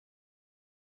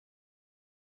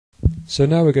So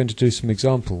now we're going to do some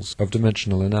examples of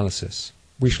dimensional analysis.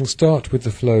 We shall start with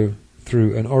the flow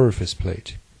through an orifice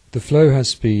plate. The flow has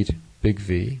speed big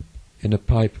V in a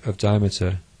pipe of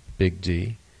diameter big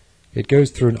D. It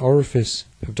goes through an orifice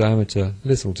of diameter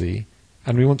little d,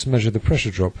 and we want to measure the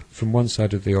pressure drop from one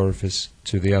side of the orifice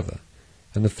to the other.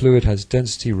 And the fluid has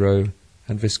density ρ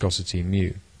and viscosity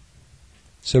μ.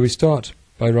 So we start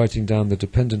by writing down the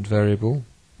dependent variable,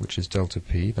 which is delta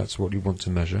P, that's what we want to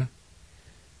measure.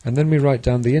 And then we write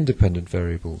down the independent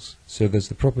variables. So there's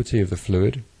the property of the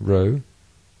fluid, ρ,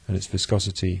 and its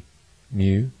viscosity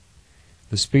μ,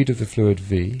 the speed of the fluid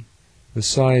v, the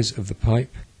size of the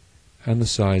pipe, and the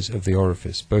size of the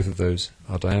orifice. Both of those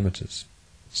are diameters.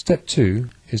 Step 2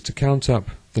 is to count up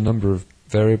the number of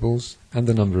variables and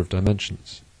the number of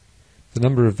dimensions. The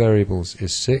number of variables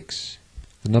is 6,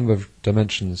 the number of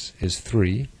dimensions is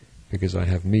 3, because I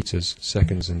have meters,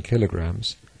 seconds and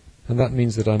kilograms, and that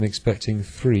means that I'm expecting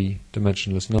 3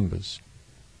 dimensionless numbers.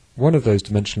 One of those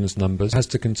dimensionless numbers has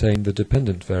to contain the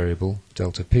dependent variable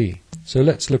delta P. So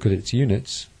let's look at its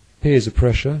units. P is a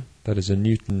pressure, that is a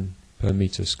Newton per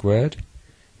meter squared.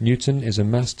 Newton is a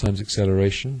mass times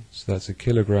acceleration, so that's a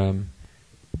kilogram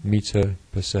meter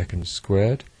per second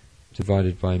squared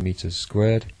divided by meters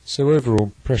squared. So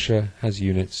overall pressure has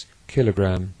units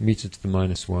kilogram meter to the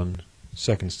 -1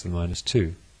 seconds to the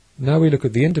 -2. Now we look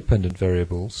at the independent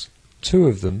variables. 2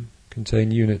 of them contain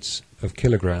units of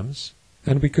kilograms,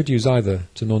 and we could use either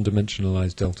to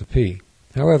non-dimensionalize delta P.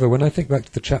 However, when I think back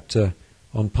to the chapter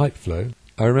on pipe flow,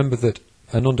 I remember that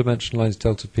I non-dimensionalized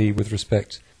delta P with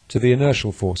respect to the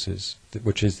inertial forces,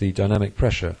 which is the dynamic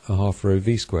pressure, a half rho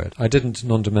v squared. I didn't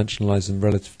non-dimensionalize them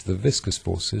relative to the viscous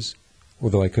forces,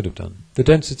 although I could have done. The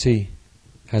density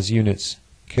has units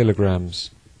kilograms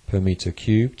per meter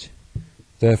cubed,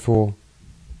 therefore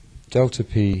delta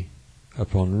P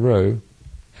upon rho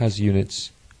has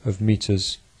units of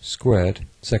meters squared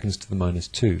seconds to the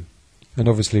 -2. And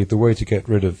obviously the way to get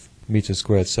rid of meters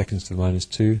squared seconds to the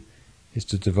 -2 is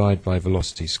to divide by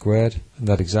velocity squared, and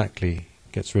that exactly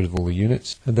gets rid of all the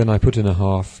units. And then I put in a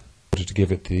half in order to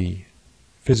give it the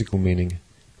physical meaning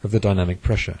of the dynamic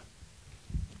pressure.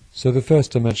 So the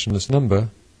first dimensionless number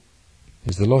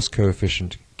is the loss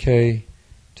coefficient K,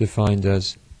 defined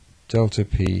as delta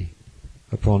P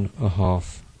upon a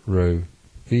half rho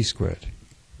v squared.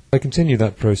 I continue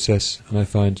that process and I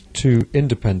find 2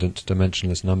 independent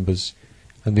dimensionless numbers,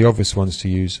 and the obvious ones to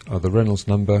use are the Reynolds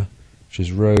number, which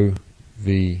is rho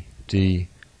v d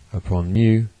upon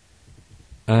mu,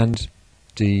 and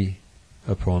d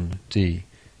upon d,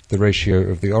 the ratio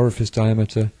of the orifice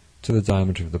diameter to the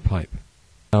diameter of the pipe.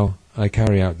 Now I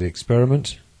carry out the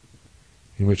experiment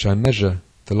in which I measure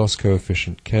the loss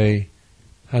coefficient K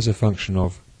as a function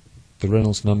of the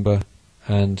Reynolds number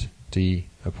and d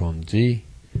upon d,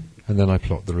 and then I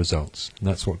plot the results. And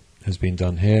that's what has been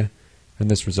done here, and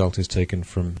this result is taken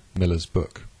from Miller's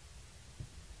book.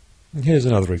 And here's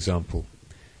another example.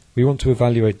 We want to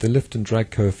evaluate the lift and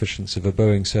drag coefficients of a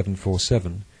Boeing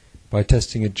 747 by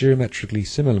testing a geometrically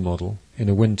similar model in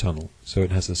a wind tunnel, so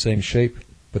it has the same shape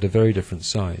but a very different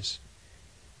size.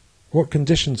 What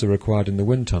conditions are required in the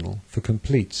wind tunnel for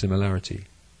complete similarity?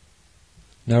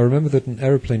 Now remember that an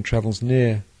aeroplane travels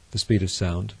near the speed of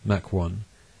sound, Mach 1,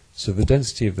 so the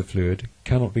density of the fluid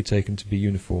cannot be taken to be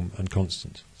uniform and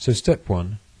constant. So step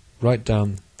 1, write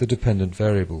down the dependent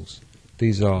variables.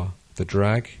 These are the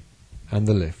drag and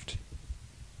the lift.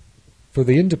 For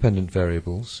the independent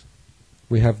variables,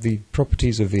 we have the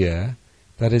properties of the air,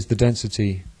 that is the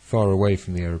density far away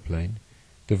from the aeroplane,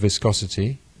 the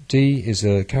viscosity, d is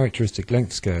a characteristic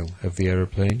length scale of the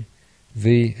aeroplane,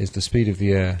 v is the speed of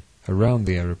the air around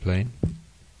the aeroplane,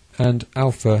 and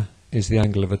alpha is the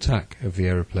angle of attack of the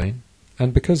aeroplane.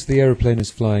 And because the aeroplane is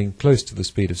flying close to the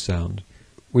speed of sound,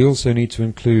 we also need to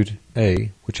include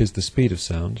a, which is the speed of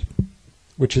sound,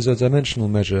 which is a dimensional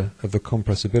measure of the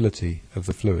compressibility of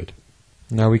the fluid.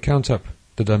 Now we count up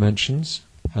the dimensions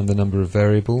and the number of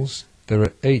variables. There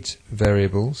are 8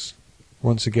 variables.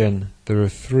 Once again, there are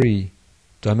 3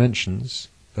 dimensions.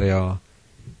 They are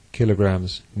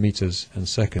kilograms, meters and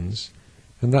seconds,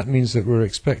 and that means that we're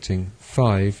expecting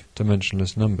 5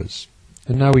 dimensionless numbers.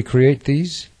 And now we create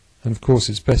these, and of course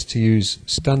it's best to use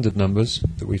standard numbers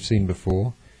that we've seen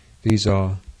before. These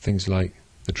are things like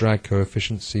the drag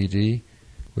coefficient CD,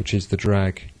 which is the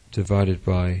drag divided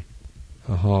by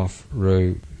a half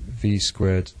rho v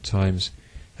squared times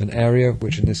an area,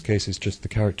 which in this case is just the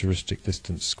characteristic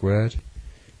distance squared.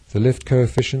 The lift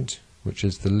coefficient, which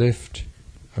is the lift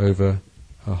over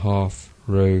a half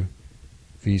rho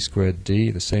v squared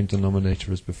d, the same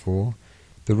denominator as before.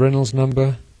 The Reynolds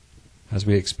number, as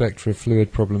we expect for a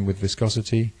fluid problem with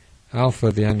viscosity,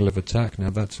 alpha the angle of attack, now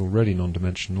that's already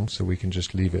non-dimensional, so we can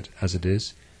just leave it as it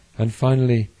is, and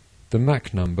finally the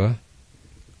Mach number,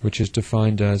 which is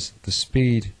defined as the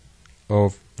speed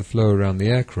of the flow around the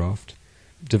aircraft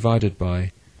divided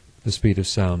by the speed of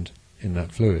sound in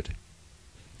that fluid.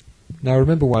 Now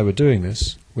remember why we're doing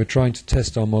this. We're trying to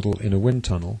test our model in a wind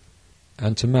tunnel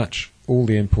and to match all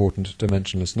the important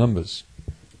dimensionless numbers.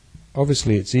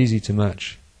 Obviously it's easy to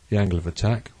match the angle of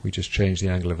attack, we just change the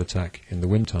angle of attack in the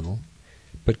wind tunnel,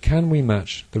 but can we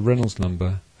match the Reynolds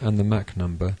number and the Mach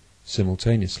number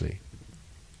simultaneously?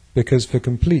 Because for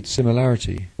complete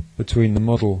similarity between the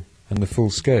model and the full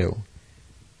scale,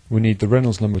 we need the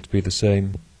Reynolds number to be the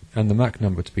same and the Mach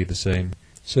number to be the same.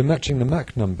 So matching the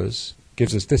Mach numbers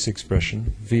gives us this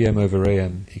expression, Vm over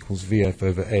Am equals Vf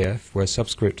over Af, where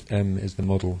subscript m is the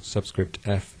model, subscript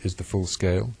f is the full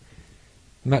scale.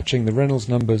 Matching the Reynolds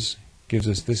numbers gives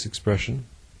us this expression.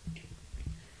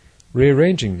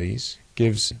 Rearranging these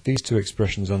gives these two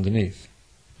expressions underneath.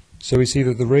 So we see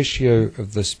that the ratio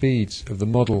of the speeds of the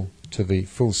model to the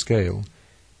full scale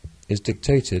is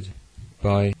dictated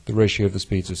by the ratio of the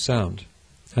speeds of sound.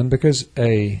 And because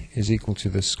A is equal to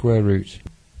the square root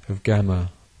of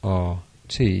gamma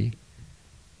RT,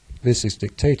 this is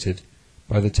dictated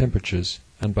by the temperatures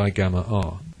and by gamma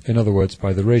R. In other words,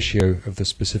 by the ratio of the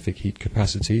specific heat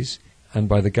capacities and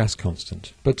by the gas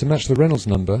constant. But to match the Reynolds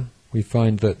number, we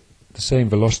find that the same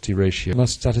velocity ratio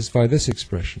must satisfy this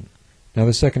expression. Now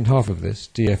the second half of this,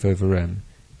 df over m,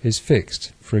 is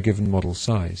fixed for a given model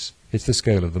size. It's the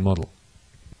scale of the model.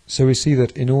 So we see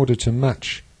that in order to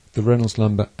match the Reynolds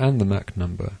number and the Mach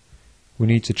number, we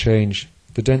need to change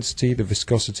the density, the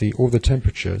viscosity, or the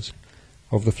temperatures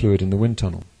of the fluid in the wind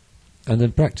tunnel. And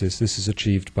in practice this is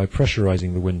achieved by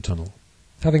pressurizing the wind tunnel.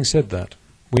 Having said that,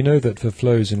 we know that for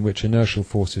flows in which inertial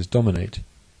forces dominate,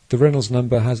 the Reynolds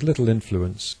number has little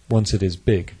influence once it is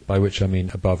big, by which I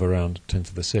mean above around 10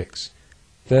 to the 6.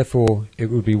 Therefore, it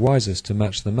would be wisest to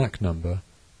match the Mach number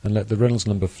and let the Reynolds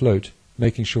number float,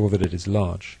 making sure that it is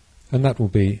large. And that will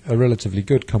be a relatively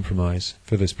good compromise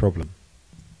for this problem.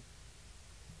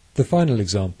 The final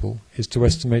example is to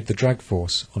estimate the drag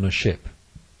force on a ship.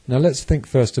 Now let's think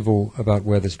first of all about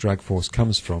where this drag force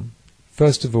comes from.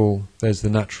 First of all, there's the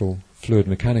natural fluid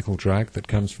mechanical drag that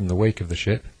comes from the wake of the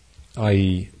ship,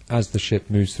 i.e. as the ship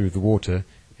moves through the water,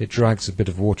 it drags a bit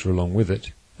of water along with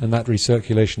it, and that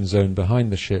recirculation zone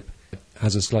behind the ship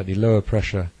has a slightly lower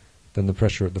pressure than the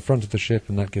pressure at the front of the ship,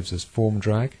 and that gives us form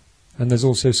drag. And there's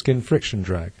also skin friction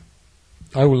drag.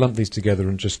 I will lump these together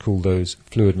and just call those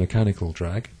fluid mechanical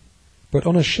drag. But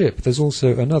on a ship there's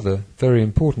also another very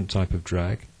important type of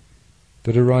drag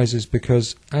that arises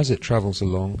because as it travels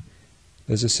along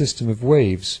there's a system of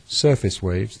waves, surface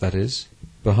waves that is,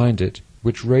 behind it,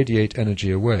 which radiate energy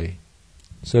away.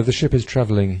 So if the ship is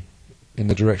travelling in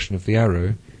the direction of the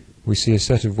arrow, we see a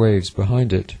set of waves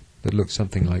behind it that look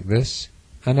something like this,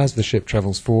 and as the ship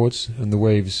travels forwards and the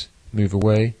waves move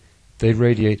away, they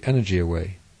radiate energy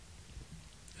away.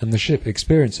 And the ship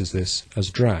experiences this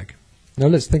as drag. Now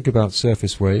let's think about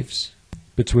surface waves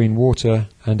between water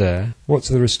and air. What's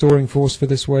the restoring force for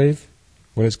this wave?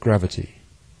 Well, it's gravity.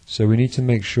 So we need to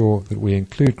make sure that we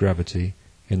include gravity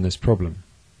in this problem.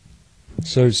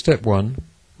 So step 1,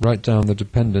 write down the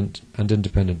dependent and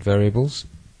independent variables.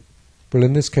 Well,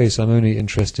 in this case I'm only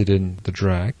interested in the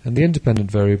drag, and the independent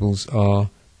variables are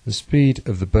the speed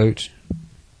of the boat,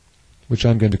 which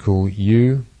I'm going to call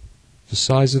u, the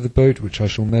size of the boat, which I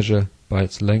shall measure by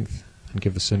its length and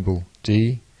give the symbol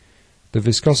d, the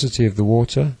viscosity of the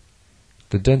water,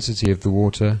 the density of the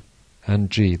water, and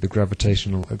g, the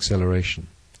gravitational acceleration.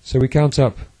 So we count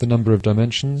up the number of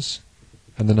dimensions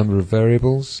and the number of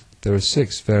variables. There are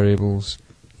 6 variables,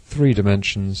 3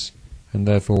 dimensions, and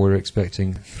therefore we're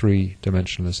expecting 3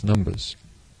 dimensionless numbers.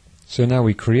 So now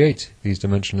we create these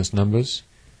dimensionless numbers.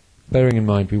 Bearing in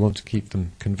mind we want to keep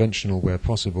them conventional where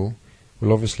possible.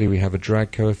 Well, obviously we have a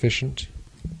drag coefficient,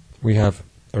 we have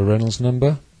a Reynolds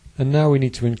number, and now we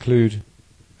need to include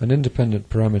an independent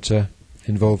parameter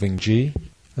involving g,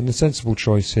 and the sensible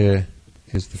choice here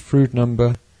is the Froude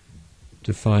number,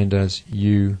 defined as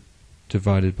u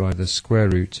divided by the square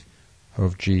root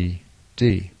of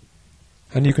gd.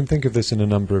 And you can think of this in a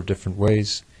number of different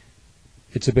ways.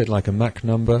 It's a bit like a Mach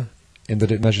number in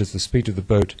that it measures the speed of the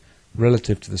boat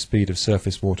relative to the speed of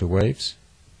surface water waves.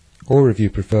 Or if you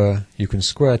prefer, you can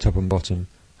square top and bottom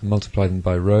and multiply them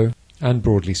by rho, and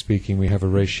broadly speaking we have a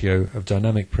ratio of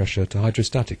dynamic pressure to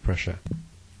hydrostatic pressure,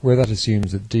 where that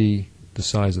assumes that d, the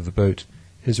size of the boat,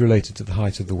 is related to the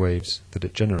height of the waves that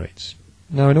it generates.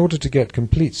 Now in order to get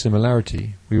complete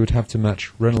similarity we would have to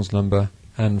match Reynolds number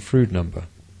and Froude number.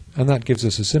 and that gives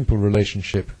us a simple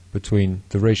relationship between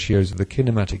the ratios of the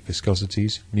kinematic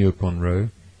viscosities, mu upon rho,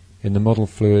 in the model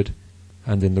fluid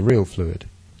and in the real fluid.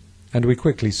 And we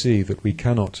quickly see that we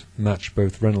cannot match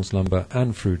both Reynolds number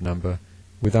and Froude number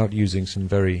without using some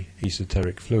very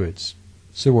esoteric fluids.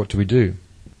 So what do we do?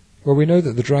 Well, we know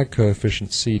that the drag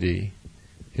coefficient CD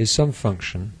is some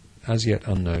function, as yet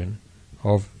unknown,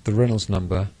 of the Reynolds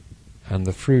number and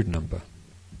the Froude number.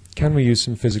 Can we use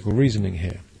some physical reasoning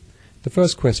here? The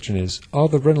first question is, are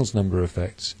the Reynolds number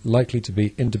effects likely to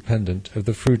be independent of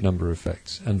the Froude number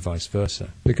effects, and vice versa?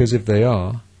 Because if they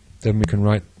are, then we can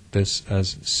write this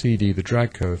as CD, the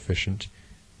drag coefficient,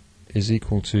 is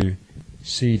equal to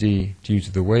CD due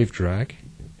to the wave drag,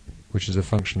 which is a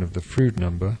function of the Froude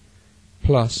number,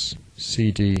 plus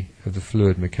CD of the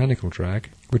fluid mechanical drag,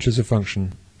 which is a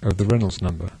function of the Reynolds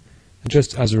number. And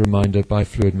just as a reminder, by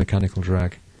fluid mechanical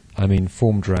drag, I mean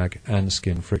form drag and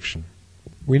skin friction.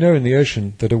 We know in the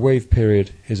ocean that a wave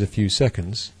period is a few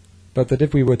seconds, but that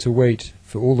if we were to wait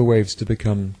for all the waves to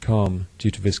become calm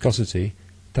due to viscosity,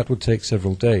 that would take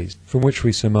several days, from which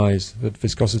we surmise that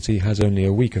viscosity has only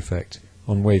a weak effect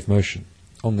on wave motion,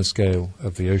 on the scale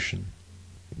of the ocean.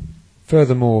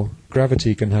 Furthermore,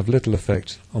 gravity can have little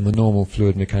effect on the normal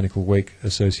fluid mechanical wake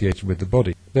associated with the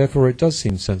body. Therefore it does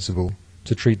seem sensible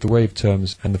to treat the wave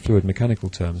terms and the fluid mechanical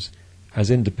terms as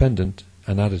independent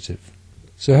and additive.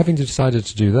 So having decided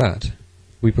to do that,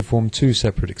 we perform two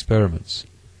separate experiments.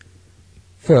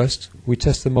 First, we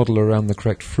test the model around the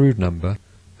correct Froude number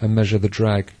and measure the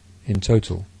drag in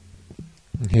total.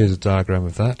 And here's a diagram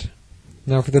of that.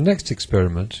 Now for the next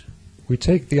experiment, we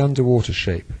take the underwater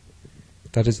shape,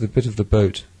 that is the bit of the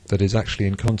boat that is actually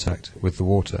in contact with the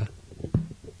water,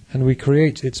 and we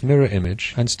create its mirror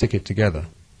image and stick it together.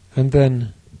 And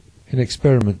then, in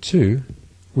experiment 2,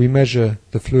 we measure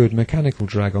the fluid mechanical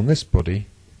drag on this body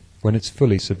when it's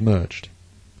fully submerged.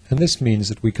 And this means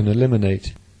that we can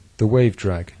eliminate the wave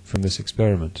drag from this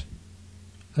experiment.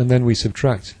 And then we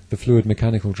subtract the fluid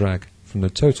mechanical drag from the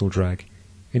total drag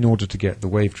in order to get the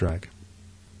wave drag.